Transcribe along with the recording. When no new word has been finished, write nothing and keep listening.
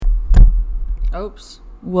Oops.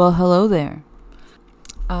 Well, hello there.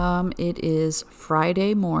 It is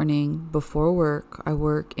Friday morning before work. I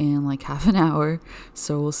work in like half an hour,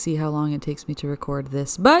 so we'll see how long it takes me to record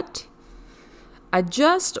this. But I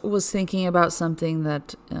just was thinking about something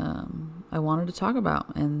that I wanted to talk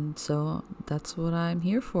about, and so that's what I'm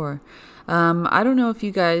here for. I don't know if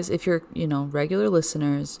you guys, if you're, regular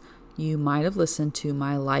listeners, you might have listened to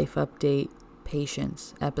my life update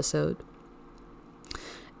patience episode.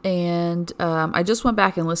 And I just went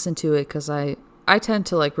back and listened to it because I tend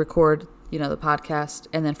to like record, the podcast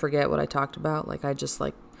and then forget what I talked about. Like I just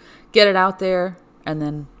like get it out there and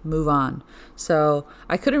then move on. So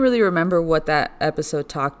I couldn't really remember what that episode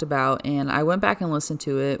talked about. And I went back and listened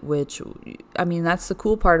to it, which, I mean, that's the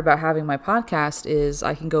cool part about having my podcast is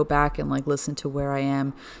I can go back and like listen to where I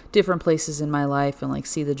am, different places in my life and like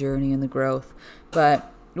see the journey and the growth.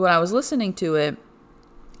 But when I was listening to it,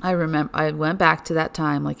 I went back to that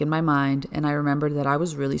time, like in my mind, and I remembered that I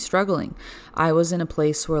was really struggling. I was in a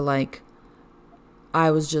place where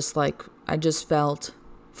I just felt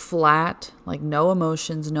flat, like no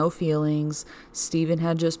emotions, no feelings. Steven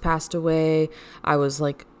had just passed away. I was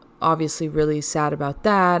like obviously really sad about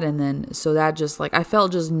that. And then, so that just like, I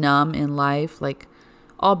felt just numb in life, like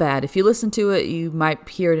all bad. If you listen to it, you might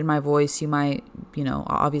hear it in my voice. You might,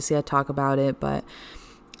 obviously I talk about it, but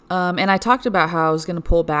and I talked about how I was going to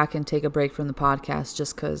pull back and take a break from the podcast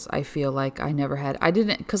just because I feel like I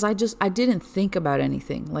didn't think about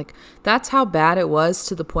anything. Like, that's how bad it was,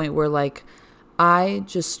 to the point where, like, I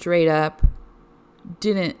just straight up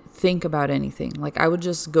didn't think about anything. Like, I would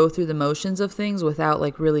just go through the motions of things without,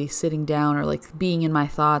 like, really sitting down or, like, being in my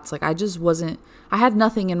thoughts. Like, I had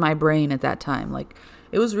nothing in my brain at that time. Like,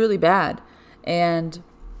 it was really bad. And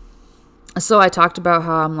so I talked about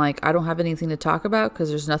how I'm like, I don't have anything to talk about because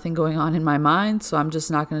there's nothing going on in my mind. So I'm just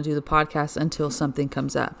not going to do the podcast until something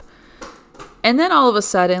comes up. And then all of a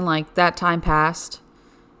sudden, like, that time passed.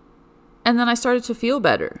 And then I started to feel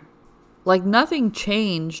better. Like, nothing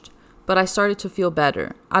changed, but I started to feel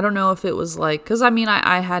better. I don't know if it was like, because I mean,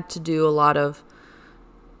 I had to do a lot of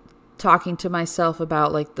talking to myself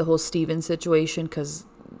about like the whole Steven situation, because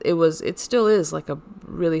it still is like a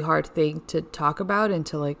really hard thing to talk about and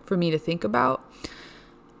to like for me to think about.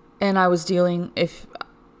 And I was dealing with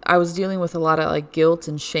a lot of like guilt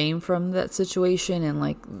and shame from that situation, and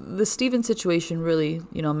like the Steven situation really,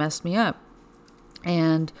 messed me up.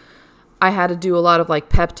 And I had to do a lot of like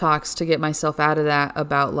pep talks to get myself out of that,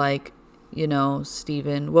 about like,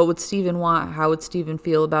 Steven, what would Steven want? How would Steven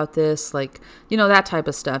feel about this? Like, that type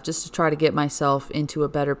of stuff, just to try to get myself into a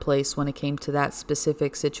better place when it came to that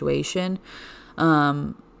specific situation.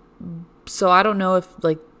 So I don't know if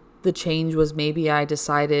like the change was, maybe I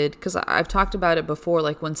decided, because I've talked about it before,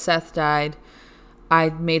 like when Seth died,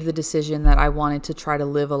 I made the decision that I wanted to try to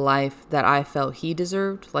live a life that I felt he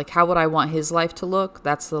deserved. Like, how would I want his life to look?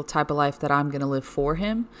 That's the type of life that I'm going to live for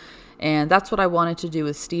him. And that's what I wanted to do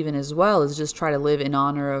with Steven as well, is just try to live in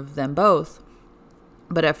honor of them both.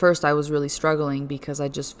 But at first I was really struggling because I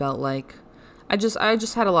just felt like I just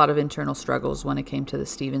had a lot of internal struggles when it came to the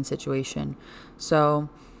Steven situation. So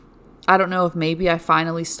I don't know if maybe I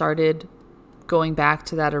finally started going back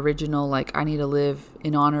to that original, like, I need to live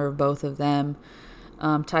in honor of both of them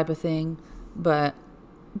type of thing. But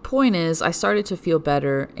point is, I started to feel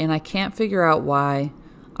better, and I can't figure out why.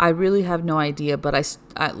 I really have no idea, but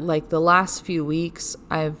I like the last few weeks,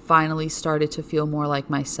 I've finally started to feel more like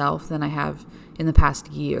myself than I have in the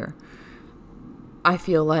past year. I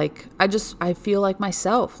feel like I feel like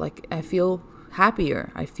myself. Like, I feel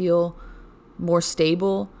happier. I feel more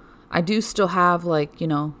stable. I do still have like,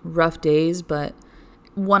 rough days, but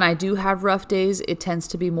when I do have rough days, it tends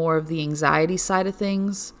to be more of the anxiety side of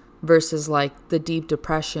things versus like the deep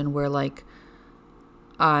depression where like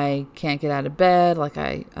I can't get out of bed, like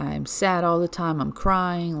I'm sad all the time, I'm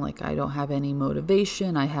crying, like I don't have any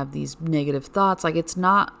motivation, I have these negative thoughts. Like,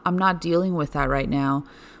 I'm not dealing with that right now,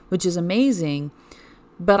 which is amazing,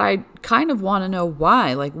 but I kind of want to know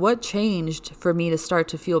why. Like, what changed for me to start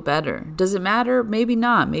to feel better? Does it matter? Maybe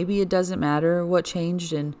not. Maybe it doesn't matter what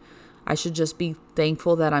changed, and I should just be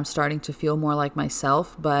thankful that I'm starting to feel more like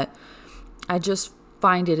myself. But I just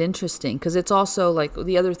find it interesting because it's also like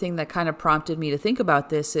the other thing that kind of prompted me to think about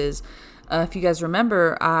this is, if you guys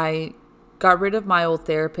remember, I got rid of my old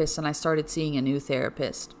therapist and I started seeing a new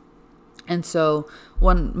therapist. And so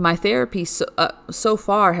when my therapy so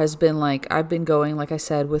far has been like, I've been going, like I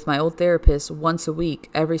said, with my old therapist once a week,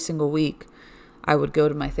 every single week I would go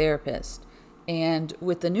to my therapist. And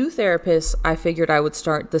with the new therapist, I figured I would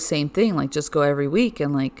start the same thing, like just go every week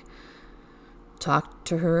and like talk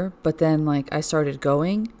to her. But then like I started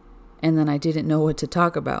going and then I didn't know what to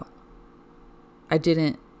talk about.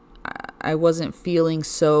 I wasn't feeling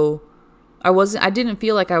so, I didn't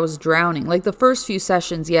feel like I was drowning. Like the first few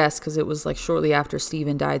sessions, yes, because it was like shortly after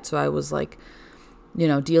Steven died. So I was like,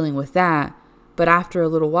 dealing with that. But after a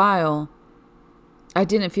little while, I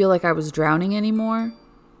didn't feel like I was drowning anymore.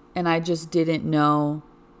 And I just didn't know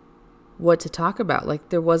what to talk about.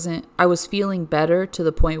 Like I was feeling better to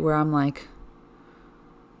the point where I'm like,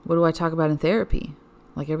 what do I talk about in therapy?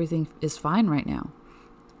 Like everything is fine right now.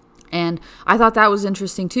 And I thought that was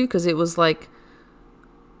interesting too, because it was like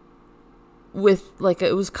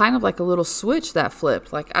it was kind of like a little switch that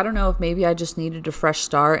flipped. Like, I don't know if maybe I just needed a fresh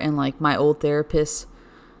start, and like my old therapist,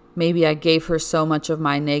 maybe I gave her so much of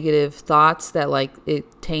my negative thoughts that like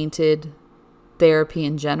it tainted therapy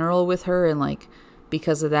in general with her. And like,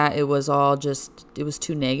 because of that, it was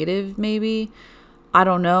too negative maybe. I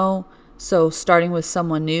don't know. So starting with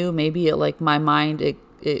someone new, maybe my mind,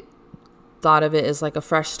 it thought of it as like a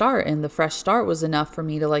fresh start, and the fresh start was enough for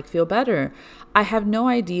me to like feel better. I have no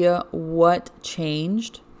idea what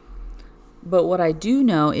changed, but what I do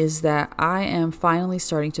know is that I am finally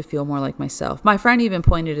starting to feel more like myself. My friend even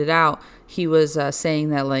pointed it out. He was saying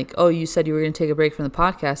that like, oh, you said you were going to take a break from the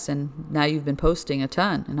podcast and now you've been posting a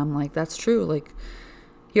ton. And I'm like, that's true. Like,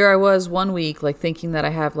 here I was one week like thinking that I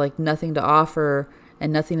have like nothing to offer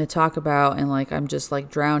and nothing to talk about, and like I'm just like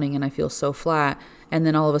drowning and I feel so flat. And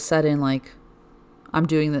then all of a sudden, like, I'm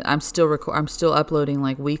still uploading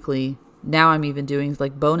like weekly. Now I'm even doing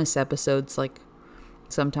like bonus episodes like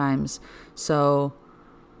sometimes. So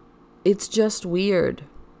it's just weird.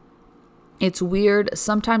 It's weird.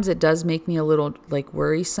 Sometimes it does make me a little like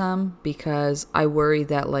worrisome, because I worry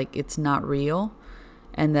that like it's not real,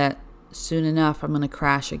 and that soon enough I'm going to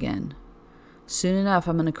crash again. Soon enough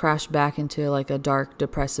I'm going to crash back into like a dark,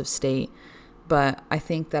 depressive state. But I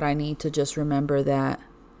think that I need to just remember that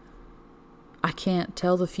I can't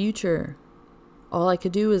tell the future. All I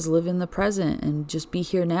could do is live in the present and just be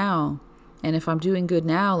here now. And if I'm doing good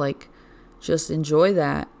now, like, just enjoy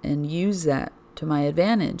that and use that to my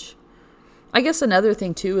advantage. I guess another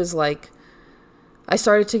thing too is like, I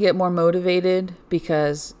started to get more motivated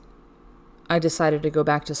because I decided to go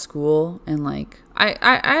back to school. And like,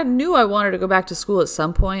 I knew I wanted to go back to school at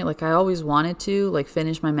some point. Like, I always wanted to like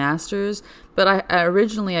finish my master's, but I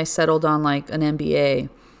originally settled on like an MBA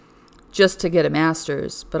just to get a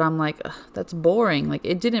master's. But I'm like, that's boring. Like,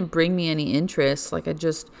 it didn't bring me any interest. Like,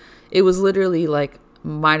 it was literally like,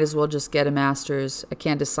 might as well just get a master's. I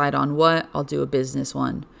can't decide on what. I'll do a business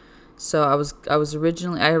one. So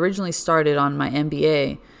I originally started on my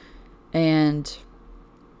MBA. And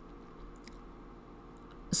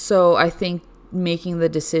so I think making the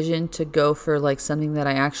decision to go for like something that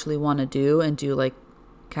I actually want to do and do like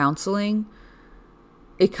counseling,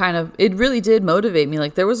 it really did motivate me.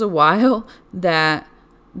 Like, there was a while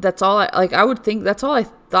that's all I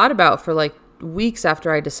thought about for like weeks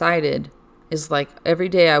after I decided, is like every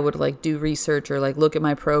day I would like do research or like look at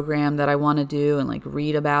my program that I want to do and like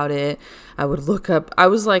read about it. I would look up, I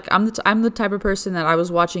was like, I'm the type of person that I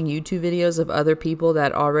was watching YouTube videos of other people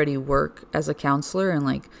that already work as a counselor, and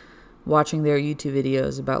like watching their YouTube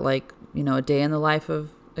videos about like, a day in the life of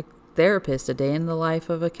a therapist, a day in the life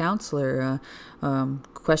of a counselor,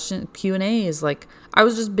 question Q&As. Like, I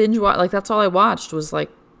was just like, that's all I watched was like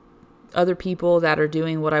other people that are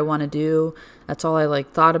doing what I want to do. That's all I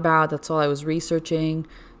like thought about. That's all I was researching.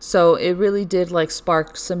 So it really did like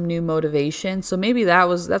spark some new motivation. So maybe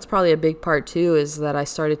that's probably a big part too, is that I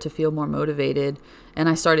started to feel more motivated and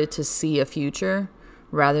I started to see a future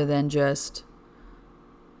rather than just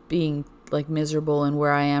being like miserable in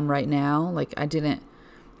where I am right now. Like, I didn't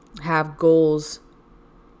have goals.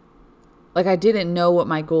 Like, I didn't know what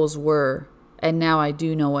my goals were, and now I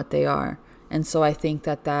do know what they are. And so I think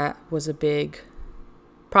that was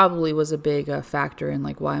probably was a big factor in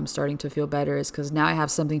like why I'm starting to feel better, is because now I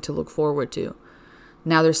have something to look forward to.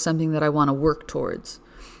 Now there's something that I want to work towards.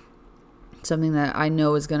 Something that I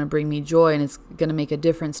know is going to bring me joy and it's going to make a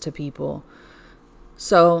difference to people.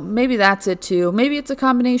 So maybe that's it too. Maybe it's a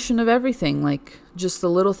combination of everything, like just the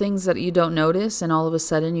little things that you don't notice, and all of a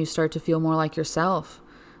sudden you start to feel more like yourself.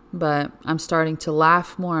 But I'm starting to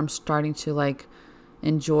laugh more. I'm starting to like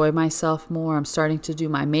enjoy myself more. I'm starting to do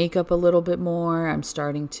my makeup a little bit more. I'm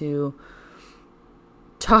starting to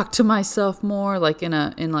talk to myself more, like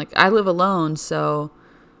I live alone, so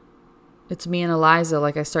it's me and Eliza.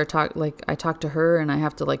 Like, I talk to her and I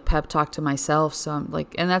have to like pep talk to myself. So I'm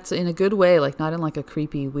like, and that's in a good way, like not in like a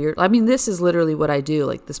creepy weird, I mean, this is literally what I do.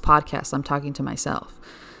 Like, this podcast, I'm talking to myself.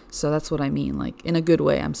 So that's what I mean. Like, in a good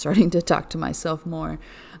way, I'm starting to talk to myself more.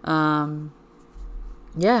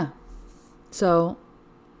 Yeah. So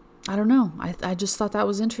I don't know. I just thought that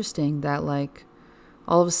was interesting, that like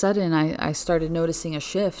all of a sudden I started noticing a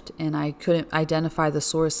shift and I couldn't identify the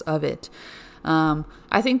source of it.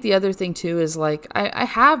 I think the other thing too is like I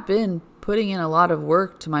have been putting in a lot of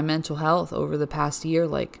work to my mental health over the past year,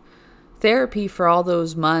 like therapy for all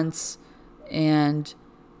those months and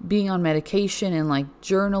being on medication and like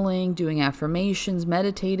journaling, doing affirmations,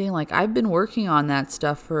 meditating. Like I've been working on that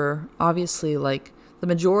stuff for obviously like the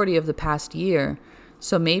majority of the past year.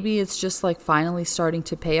 So maybe it's just like finally starting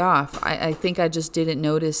to pay off. I think I just didn't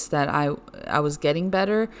notice that I was getting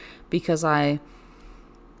better because I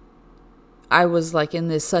was like in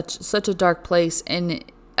this such a dark place, and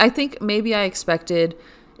I think maybe I expected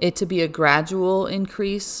it to be a gradual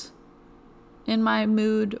increase in my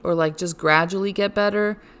mood or like just gradually get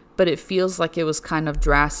better, but it feels like it was kind of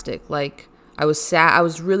drastic. Like I was sad, I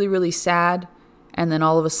was really really sad, and then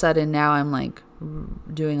all of a sudden now I'm like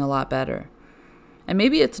doing a lot better. And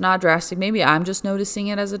maybe it's not drastic. Maybe I'm just noticing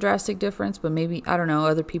it as a drastic difference, but maybe, I don't know,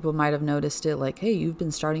 other people might have noticed it like, hey, you've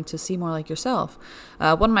been starting to see more like yourself.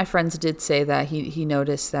 One of my friends did say that he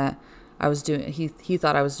noticed that I was doing, he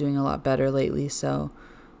thought I was doing a lot better lately. So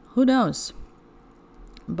who knows?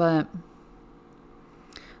 But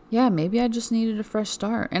yeah, maybe I just needed a fresh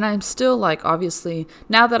start. And I'm still like, obviously,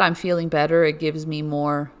 now that I'm feeling better, it gives me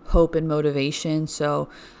more hope and motivation. So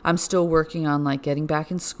I'm still working on like getting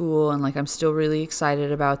back in school, and like I'm still really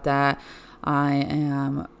excited about that.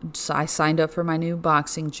 I signed up for my new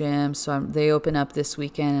boxing gym, so they open up this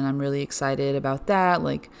weekend, and I'm really excited about that.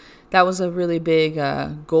 Like that was a really big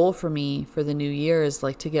goal for me for the new year, is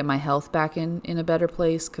like to get my health back in a better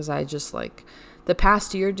place, because I just like the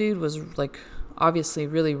past year, dude, was like obviously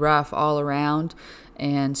really rough all around,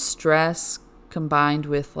 and stress combined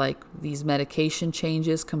with like these medication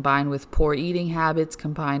changes, combined with poor eating habits,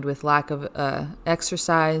 combined with lack of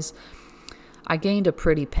exercise. I gained a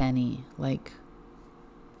pretty penny, like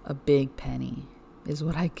a big penny is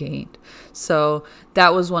what I gained. So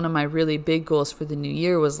that was one of my really big goals for the new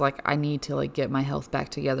year, was like I need to like get my health back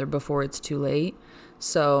together before it's too late.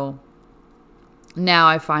 So now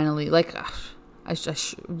I finally like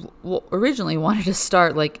originally wanted to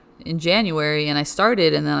start like in January, and I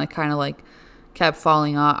started, and then I kind of like kept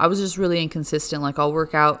falling off. I was just really inconsistent. Like I'll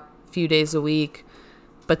work out a few days a week,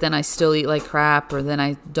 but then I still eat like crap, or then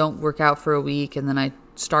I don't work out for a week and then I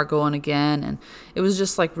start going again, and it was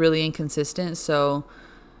just like really inconsistent. So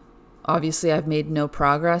obviously I've made no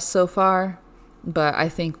progress so far, but I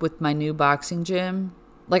think with my new boxing gym,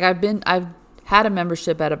 like I've had a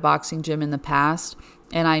membership at a boxing gym in the past,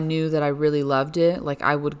 and I knew that I really loved it. Like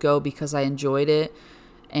I would go because I enjoyed it,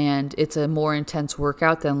 and it's a more intense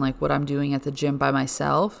workout than like what I'm doing at the gym by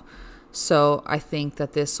myself. So I think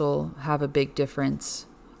that this will have a big difference.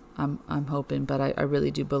 I'm hoping, but I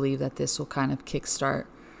really do believe that this will kind of kickstart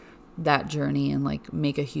that journey and like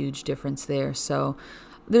make a huge difference there. So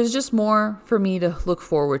there's just more for me to look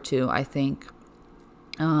forward to, I think.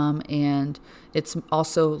 And it's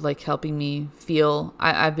also like helping me feel,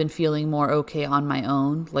 I've been feeling more okay on my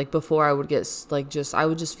own. Like before I would get like I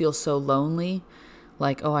would just feel so lonely.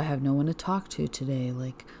 Like, oh, I have no one to talk to today.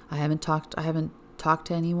 Like I haven't talked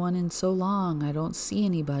to anyone in so long. I don't see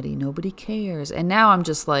anybody. Nobody cares. And now I'm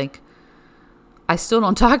just like, I still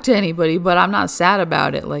don't talk to anybody, but I'm not sad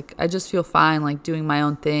about it. Like I just feel fine, like doing my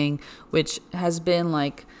own thing, which has been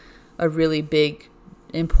like a really big,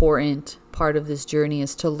 important part of this journey,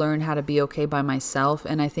 is to learn how to be okay by myself.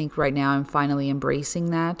 And I think right now I'm finally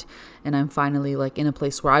embracing that, and I'm finally like in a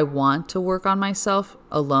place where I want to work on myself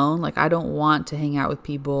alone. Like I don't want to hang out with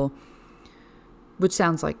people, which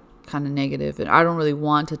sounds like kind of negative, and I don't really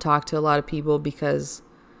want to talk to a lot of people, because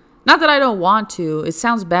not that I don't want to, it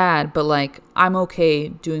sounds bad, but like I'm okay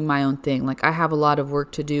doing my own thing. Like I have a lot of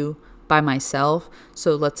work to do by myself,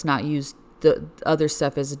 so let's not use the other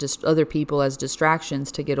stuff as other people as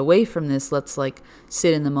distractions to get away from this. Let's like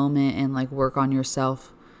sit in the moment and like work on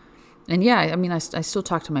yourself. And yeah, I mean I still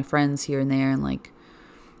talk to my friends here and there, and like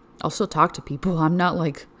I'll still talk to people. I'm not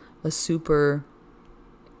like a super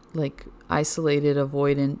like isolated,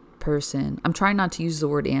 avoidant person. I'm trying not to use the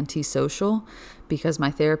word antisocial, because my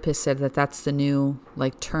therapist said that that's the new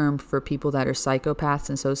like term for people that are psychopaths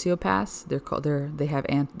and sociopaths.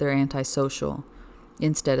 They're antisocial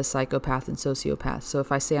instead of psychopath and sociopath. So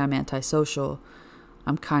if I say I'm antisocial,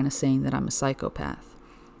 I'm kind of saying that I'm a psychopath.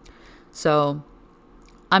 So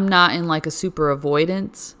I'm not in like a super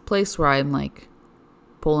avoidance place where I'm like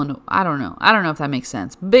pulling, I don't know if that makes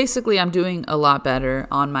sense. Basically, I'm doing a lot better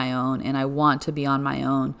on my own, and I want to be on my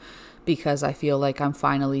own because I feel like I'm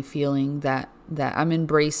finally feeling that I'm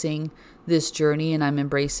embracing this journey, and I'm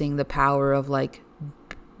embracing the power of like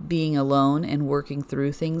being alone and working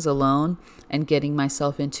through things alone and getting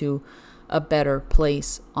myself into a better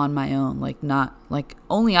place on my own. Like, not like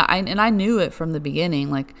only and I knew it from the beginning,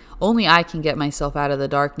 like only I can get myself out of the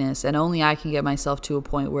darkness, and only I can get myself to a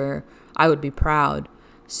point where I would be proud.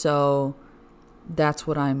 So that's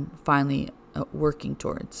what I'm finally working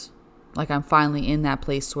towards. Like, I'm finally in that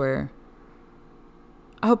place where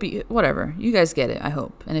I hope whatever, you guys get it, I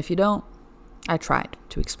hope. And if you don't, I tried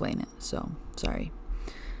to explain it. So, sorry.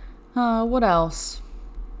 What else?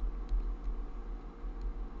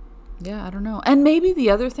 Yeah, I don't know. And maybe the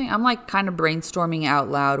other thing, I'm like kind of brainstorming out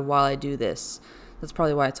loud while I do this. That's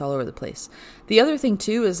probably why it's all over the place. The other thing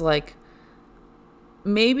too is like,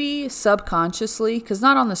 maybe subconsciously, because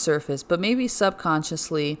not on the surface, but maybe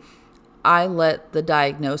subconsciously, I let the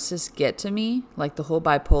diagnosis get to me, like the whole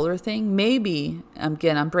bipolar thing. Maybe,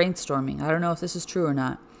 again, I'm brainstorming. I don't know if this is true or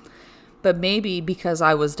not. But maybe because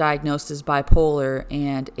I was diagnosed as bipolar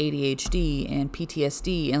and ADHD and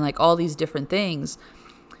PTSD and like all these different things,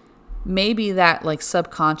 maybe that like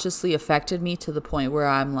subconsciously affected me to the point where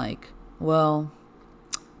I'm like, well,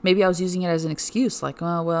 maybe I was using it as an excuse. Like,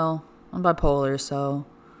 oh, well, I'm bipolar, so,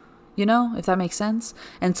 you know, if that makes sense.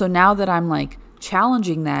 And so now that I'm like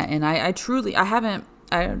challenging that, and I haven't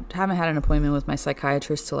had an appointment with my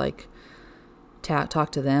psychiatrist to like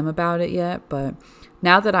talk to them about it yet, but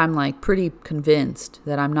now that I'm like pretty convinced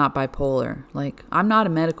that I'm not bipolar, like I'm not a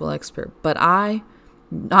medical expert, but I'm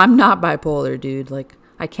not bipolar, dude. Like,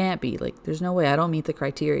 I can't be. Like, there's no way. I don't meet the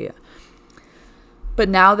criteria. But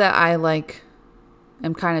now that I like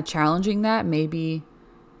am kind of challenging that, maybe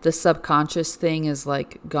the subconscious thing is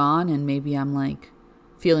like gone, and maybe I'm like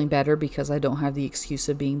feeling better because I don't have the excuse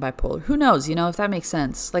of being bipolar. Who knows, you know, if that makes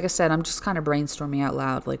sense. Like I said, I'm just kind of brainstorming out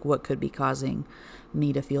loud, like what could be causing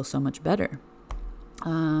me to feel so much better.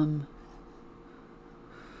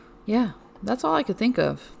 Yeah, that's all I could think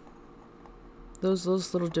of. Those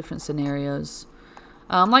little different scenarios.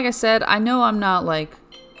 Like I said, I know I'm not like,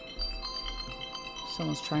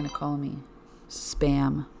 someone's trying to call me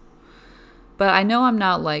spam, but I know I'm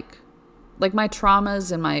not like my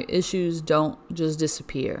traumas and my issues don't just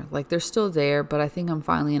disappear. Like, they're still there, but I think I'm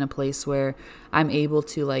finally in a place where I'm able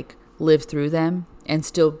to like live through them and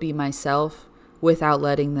still be myself without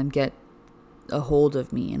letting them get a hold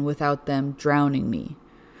of me and without them drowning me.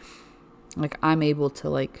 Like, I'm able to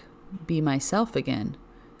like be myself again,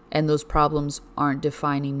 and those problems aren't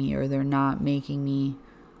defining me, or they're not making me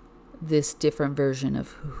this different version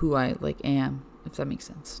of who I like am, if that makes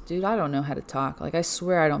sense. Dude, I don't know how to talk. Like, I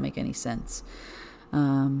swear I don't make any sense.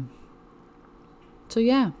 So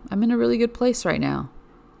yeah, I'm in a really good place right now,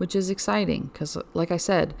 which is exciting because, like I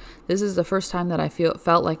said, this is the first time that I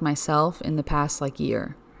felt like myself in the past like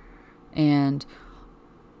year. And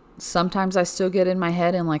sometimes I still get in my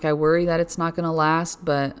head and like I worry that it's not going to last,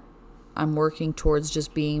 but I'm working towards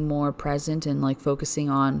just being more present and like focusing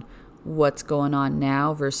on what's going on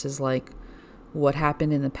now versus like what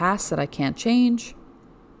happened in the past that I can't change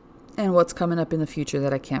and what's coming up in the future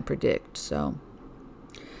that I can't predict. So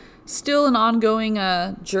still an ongoing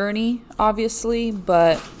journey, obviously,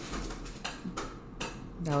 but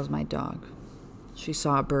that was my dog. She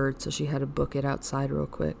saw a bird, so she had to book it outside real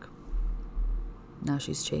quick. Now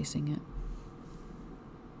she's chasing it.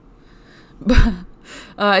 But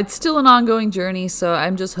it's still an ongoing journey, so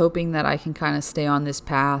I'm just hoping that I can kind of stay on this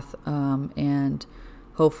path, and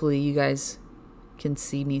hopefully you guys can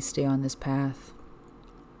see me stay on this path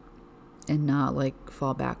and not like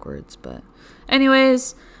fall backwards. But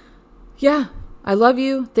anyways, yeah, I love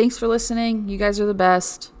you. Thanks for listening. You guys are the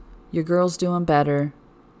best. Your girl's doing better.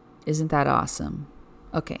 Isn't that awesome?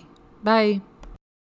 Okay, bye.